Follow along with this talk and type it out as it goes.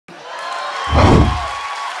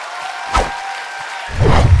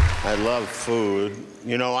I love food.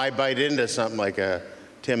 You know, I bite into something like a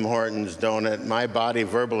Tim Hortons donut. My body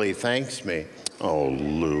verbally thanks me. Oh,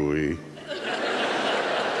 Louie.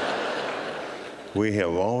 We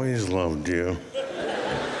have always loved you.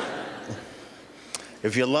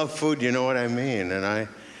 If you love food, you know what I mean. And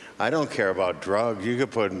I don't care about drugs. You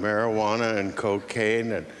could put marijuana and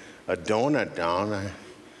cocaine and a donut down.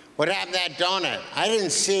 What happened to that donut? I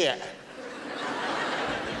didn't see it.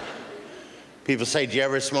 People say, do you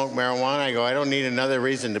ever smoke marijuana? I go, I don't need another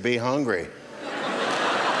reason to be hungry. So,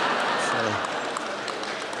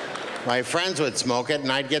 my friends would smoke it,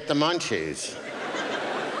 and I'd get the munchies.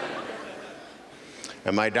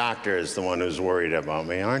 And my doctor is the one who's worried about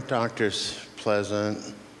me. Aren't doctors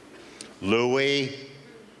pleasant? Louie,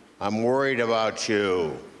 I'm worried about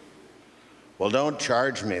you. Well, don't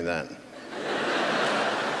charge me then.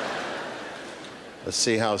 Let's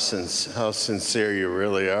see how sincere you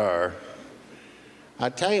really are. I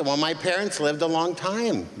tell you, well, my parents lived a long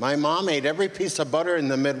time. My mom ate every piece of butter in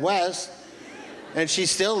the Midwest, and she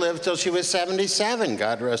still lived till she was 77,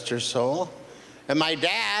 God rest her soul. And my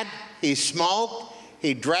dad, he smoked,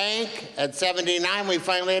 he drank. At 79, we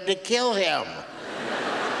finally had to kill him.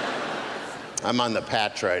 I'm on the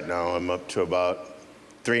patch right now. I'm up to about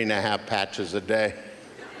 3.5 patches a day.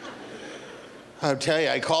 I'll tell you,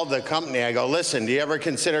 I called the company. I go, listen, do you ever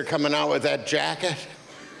consider coming out with that jacket?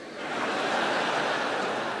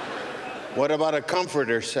 What about a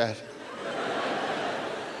comforter set?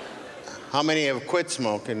 How many have quit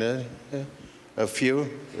smoking? A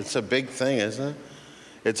few? It's a big thing, isn't it?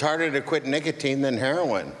 It's harder to quit nicotine than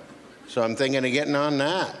heroin. So I'm thinking of getting on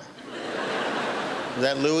that. Is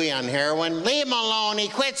that Louie on heroin? Leave him alone. He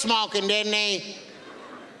quit smoking, didn't he?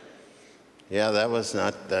 Yeah, that was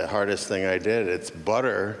not the hardest thing I did. It's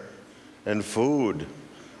butter and food.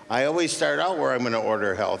 I always start out where I'm going to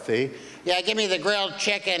order healthy. Yeah, give me the grilled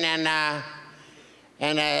chicken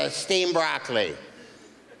and steamed broccoli.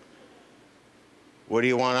 What do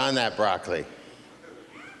you want on that broccoli?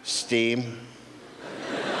 Steam?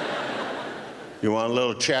 You want a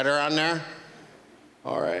little cheddar on there?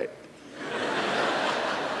 All right.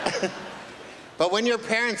 But when your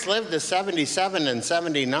parents live to 77 and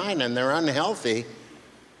 79 and they're unhealthy,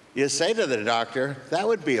 you say to the doctor, that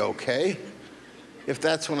would be okay if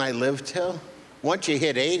that's when I live till. Once you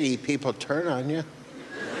hit 80, people turn on you.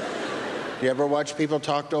 You ever watch people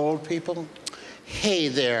talk to old people? Hey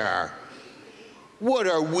there, what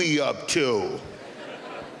are we up to?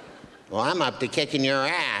 Well, I'm up to kicking your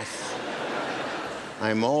ass.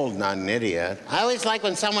 I'm old, not an idiot. I always like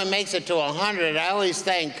when someone makes it to 100, I always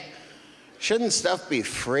think, shouldn't stuff be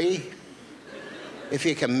free? If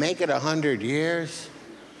you can make it 100 years,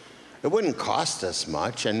 it wouldn't cost us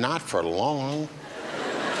much, and not for long.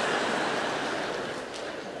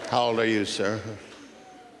 How old are you, sir?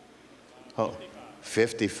 Oh,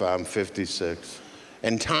 55, I'm 56.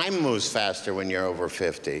 And time moves faster when you're over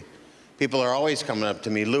 50. People are always coming up to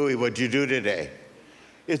me, Louie, what'd you do today?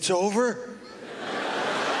 It's over?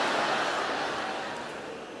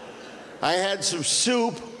 I had some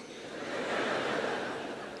soup.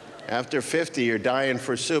 After 50, you're dying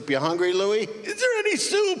for soup. You hungry, Louie? Is there any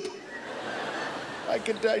soup? I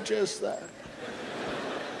can digest that.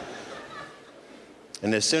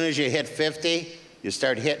 And as soon as you hit 50, you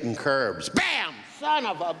start hitting curbs. Bam! Son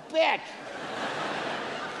of a bitch!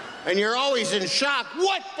 And you're always in shock.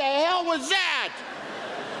 What the hell was that?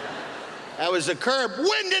 That was a curb.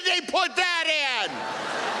 When did they put that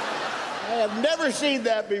in? I have never seen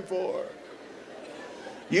that before.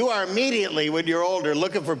 You are immediately, when you're older,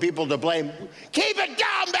 looking for people to blame. Keep it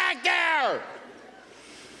down back there!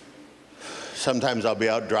 Sometimes I'll be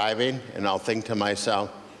out driving, and I'll think to myself,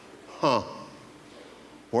 huh,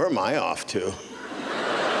 where am I off to?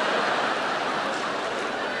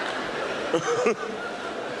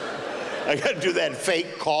 I gotta do that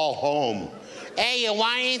fake call home. Hey, you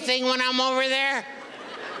want anything when I'm over there?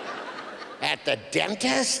 At the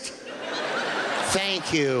dentist?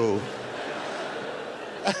 Thank you.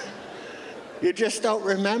 You just don't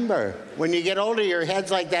remember. When you get older, your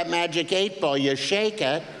head's like that magic 8-ball. You shake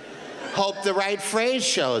it, hope the right phrase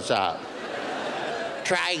shows up.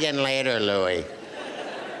 Try again later, Louie.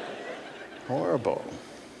 Horrible.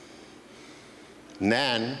 And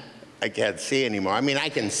then I can't see anymore. I mean, I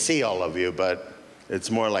can see all of you, but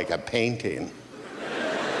it's more like a painting.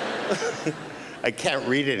 I can't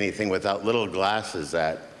read anything without little glasses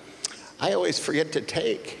that I always forget to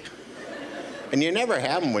take. And you never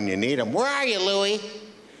have them when you need them. Where are you, Louie?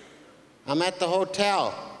 I'm at the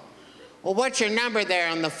hotel. Well, what's your number there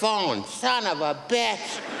on the phone? Son of a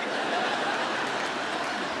bitch.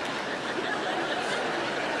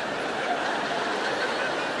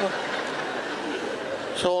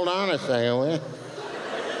 Just hold on a second, will you?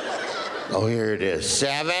 Oh, here it is.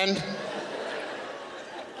 7.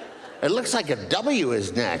 It looks like a W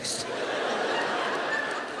is next.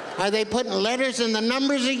 Are they putting letters in the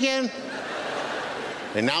numbers again?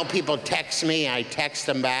 And now people text me, I text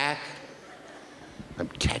them back. I'm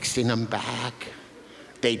texting them back.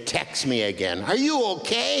 They text me again. Are you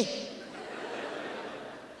okay?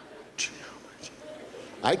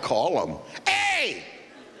 I call them. Hey!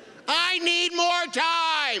 I need more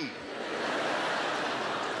time!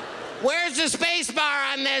 Where's the space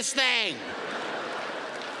bar on this thing?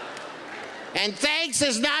 And thanks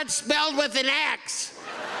is not spelled with an X.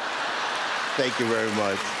 Thank you very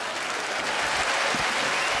much.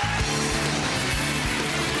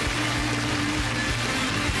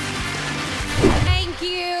 Thank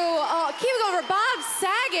you. Oh, keep it going for Bob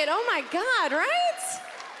Saget. Oh my God, right?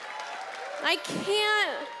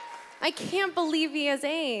 I can't believe he has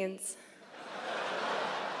AIDS.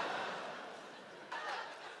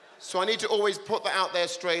 So I need to always put that out there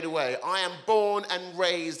straight away. I am born and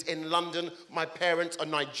raised in London. My parents are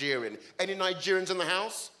Nigerian. Any Nigerians in the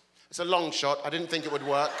house? It's a long shot. I didn't think it would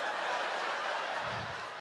work.